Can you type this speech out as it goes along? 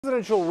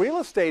Residential real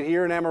estate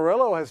here in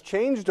Amarillo has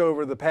changed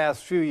over the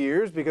past few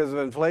years because of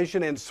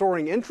inflation and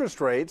soaring interest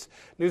rates.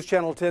 News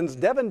Channel 10's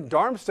Devin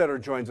Darmstetter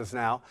joins us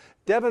now.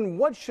 Devin,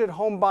 what should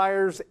home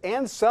buyers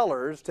and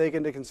sellers take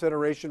into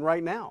consideration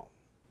right now?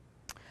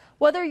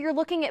 Whether you're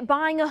looking at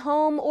buying a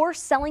home or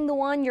selling the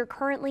one you're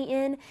currently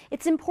in,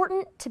 it's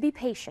important to be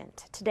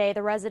patient. Today,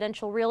 the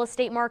residential real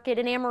estate market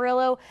in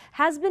Amarillo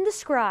has been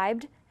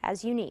described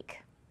as unique.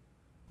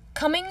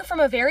 Coming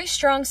from a very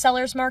strong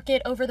seller's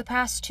market over the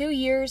past 2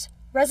 years,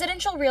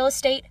 residential real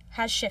estate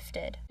has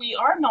shifted. We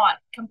are not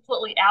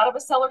completely out of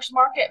a seller's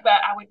market, but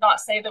I would not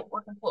say that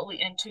we're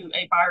completely into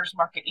a buyer's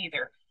market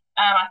either.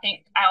 I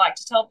think I like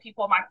to tell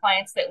people, my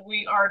clients, that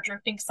we are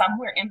drifting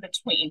somewhere in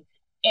between.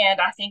 And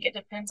I think it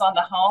depends on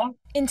the home.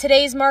 In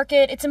today's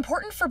market, it's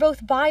important for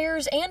both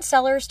buyers and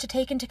sellers to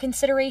take into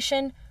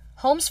consideration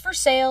homes for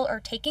sale are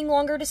taking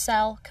longer to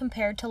sell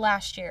compared to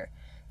last year.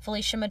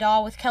 Felicia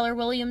Madaw with Keller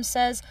Williams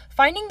says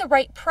finding the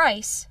right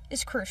price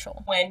is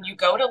crucial. When you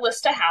go to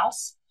list a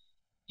house,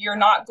 you're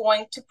not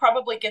going to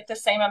probably get the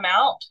same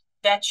amount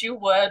that you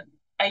would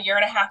a year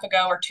and a half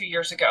ago or 2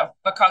 years ago,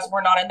 because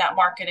we're not in that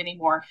market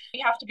anymore. We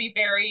have to be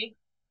very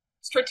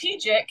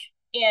strategic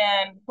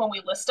in when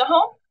we list a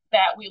home,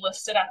 that we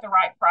list it at the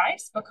right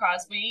price,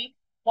 because we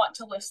want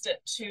to list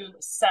it to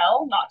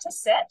sell, not to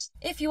sit.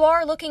 If you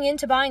are looking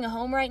into buying a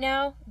home right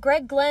now,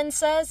 Greg Glenn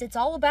says it's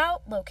all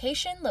about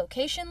location,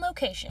 location,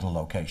 location.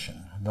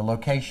 The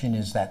location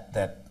is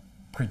that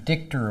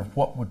predictor of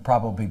what would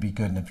probably be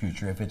good in the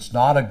future. If it's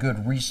not a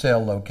good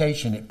resale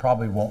location, it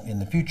probably won't in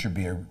the future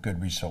be a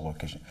good resale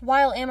location.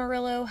 While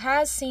Amarillo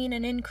has seen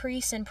an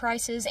increase in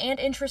prices and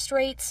interest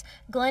rates,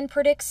 Glenn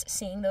predicts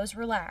seeing those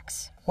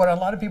relax. What a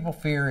lot of people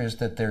fear is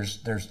that there's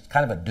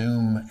kind of a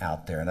doom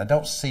out there, and I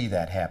don't see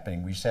that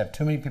happening. We just have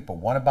too many people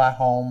want to buy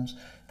homes.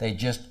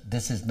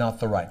 This is not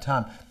the right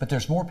time. But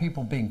there's more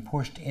people being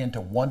pushed into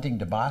wanting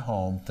to buy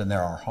homes than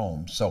there are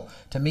homes. So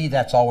to me,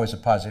 that's always a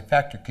positive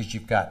factor, because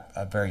you've got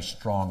a very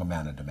strong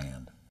amount of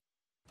demand.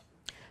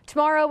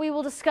 Tomorrow, we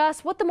will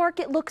discuss what the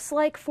market looks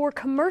like for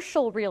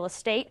commercial real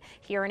estate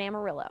here in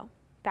Amarillo.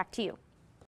 Back to you.